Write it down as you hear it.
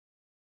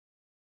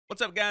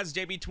What's up, guys?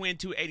 JB Twin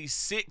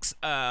 286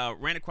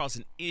 ran across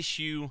an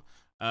issue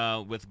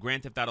with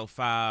Grand Theft Auto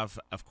 5.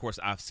 Of course,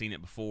 I've seen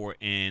it before,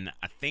 and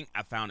I think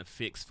I found a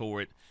fix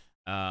for it.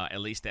 At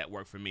least that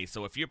worked for me.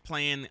 So if you're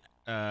playing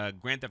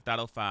Grand Theft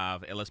Auto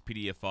 5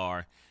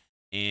 LSPDFR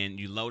and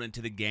you load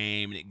into the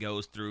game and it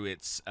goes through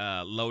its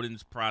loading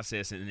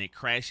process and then it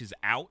crashes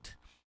out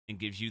and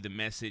gives you the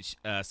message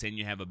saying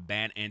you have a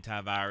bad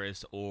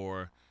antivirus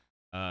or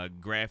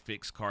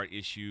graphics card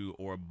issue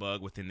or a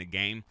bug within the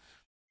game,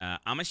 I'm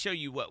going to show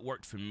you what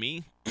worked for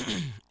me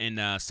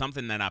and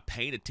something that I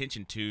paid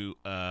attention to.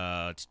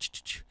 I'm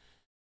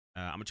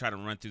going to try to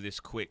run through this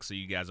quick so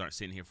you guys aren't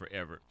sitting here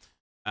forever.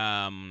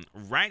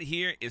 Right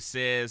here, it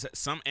says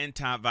some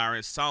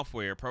antivirus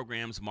software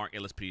programs mark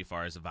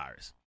LSPDFR as a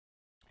virus.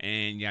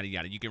 And yada,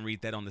 yada. You can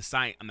read that on the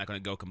site. I'm not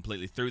going to go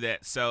completely through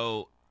that.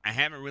 So I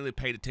haven't really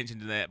paid attention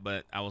to that,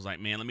 but I was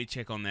like, man, let me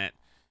check on that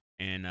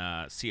and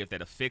see if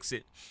that'll fix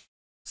it.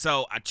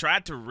 So I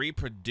tried to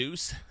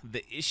reproduce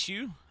the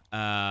issue.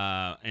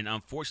 And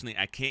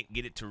unfortunately, I can't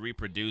get it to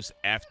reproduce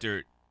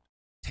after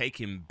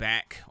taking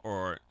back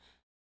or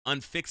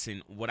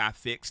unfixing what I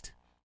fixed,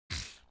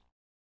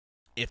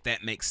 if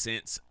that makes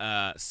sense.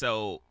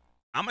 So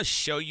I'm gonna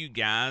show you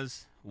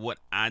guys what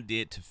I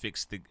did to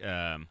fix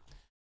the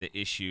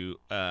issue.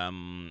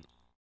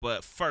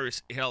 But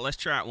first, hell, let's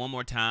try it one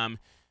more time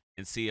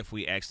and see if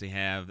we actually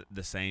have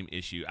the same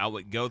issue. I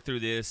would go through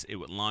this, it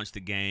would launch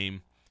the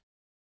game,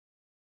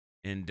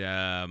 and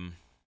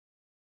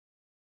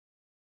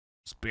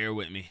just bear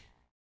with me.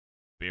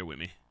 Bear with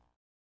me.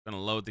 I'm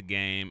gonna load the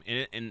game,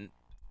 and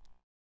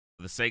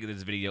for the sake of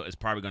this video, it's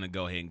probably gonna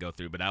go ahead and go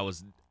through. But I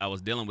was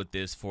dealing with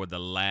this for the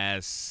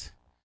last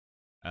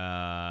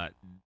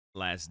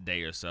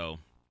day or so,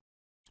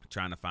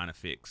 trying to find a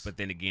fix. But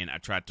then again, I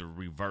tried to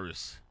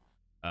reverse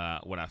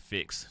what I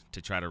fixed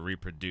to try to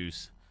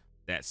reproduce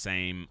that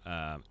same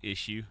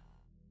issue.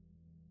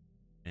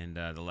 And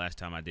the last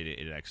time I did it,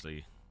 it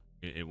actually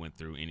went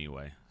through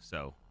anyway.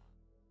 So.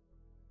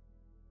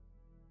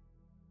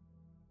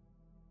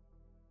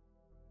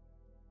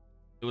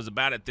 It was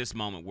about at this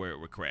moment where it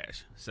would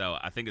crash. So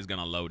I think it's going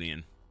to load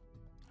in.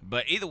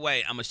 But either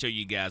way, I'm going to show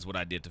you guys what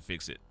I did to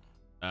fix it.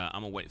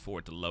 I'm going to wait for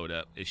it to load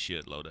up. It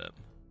should load up.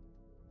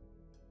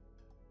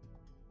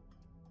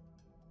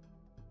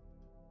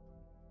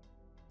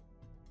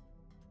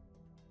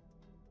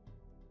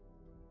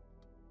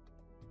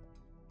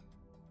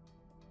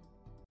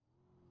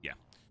 Yeah.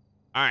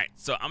 All right.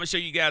 So I'm going to show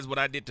you guys what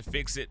I did to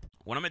fix it.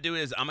 What I'm going to do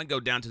is I'm going to go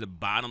down to the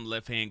bottom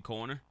left-hand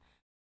corner.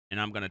 And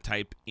I'm going to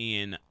type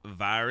in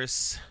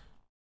virus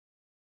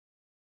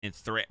and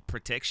threat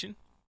protection.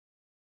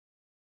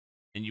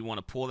 And you want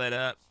to pull that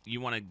up. You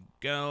want to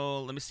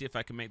go, let me see if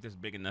I can make this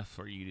big enough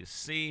for you to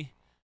see.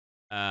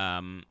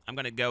 I'm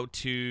going to go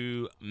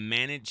to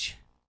manage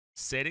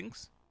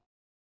settings.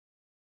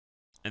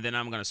 And then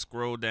I'm going to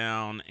scroll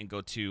down and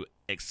go to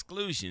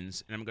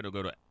exclusions. And I'm going to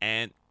go to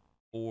add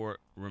or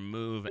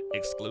remove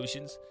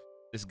exclusions.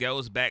 This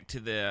goes back to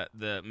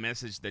the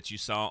message that you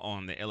saw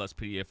on the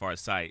LSPDFR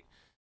site,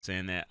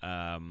 saying that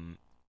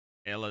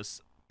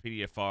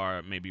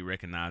LSPDFR may be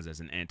recognized as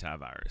an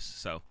antivirus.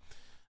 So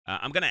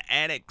I'm going to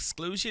add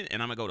exclusion,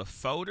 and I'm going to go to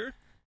folder,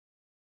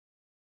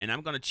 and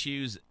I'm going to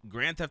choose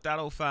Grand Theft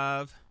Auto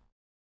 5.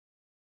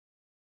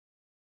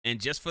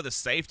 And just for the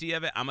safety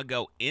of it, I'm going to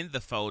go in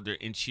the folder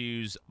and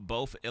choose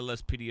both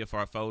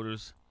LSPDFR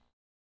folders,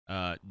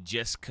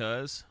 just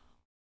cuz,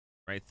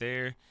 right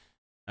there.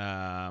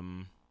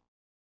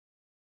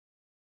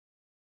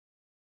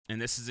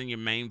 And this is in your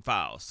main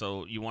file.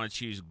 So you want to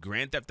choose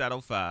Grand Theft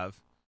Auto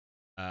 5.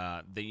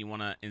 Then you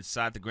want to,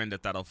 inside the Grand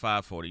Theft Auto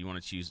 5 folder, you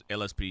want to choose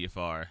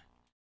LSPDFR.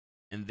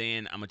 And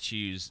then I'm going to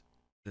choose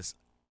this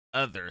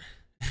other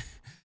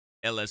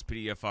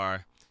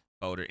LSPDFR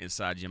folder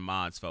inside your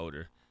mods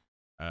folder,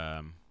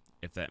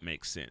 if that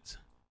makes sense.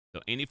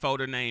 So any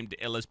folder named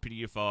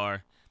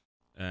LSPDFR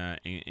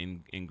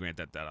in Grand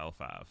Theft Auto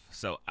 5.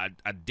 So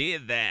I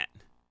did that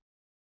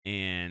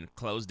and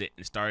closed it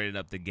and started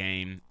up the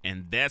game,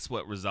 and that's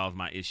what resolved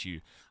my issue.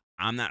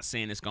 I'm not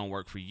saying it's gonna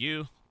work for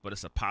you, but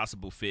it's a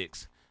possible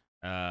fix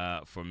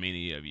for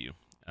many of you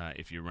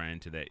if you run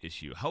into that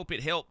issue. Hope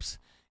it helps.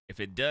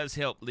 If it does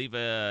help, leave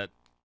a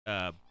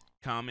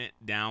comment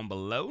down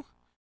below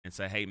and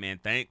say, hey man,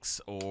 thanks,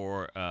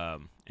 or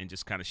and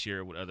just kind of share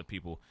it with other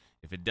people.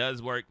 If it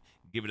does work,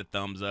 give it a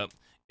thumbs up.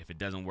 If it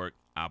doesn't work,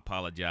 I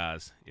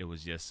apologize. It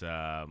was just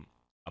a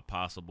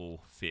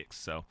possible fix.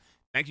 So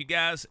thank you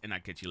guys, and I'll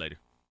catch you later.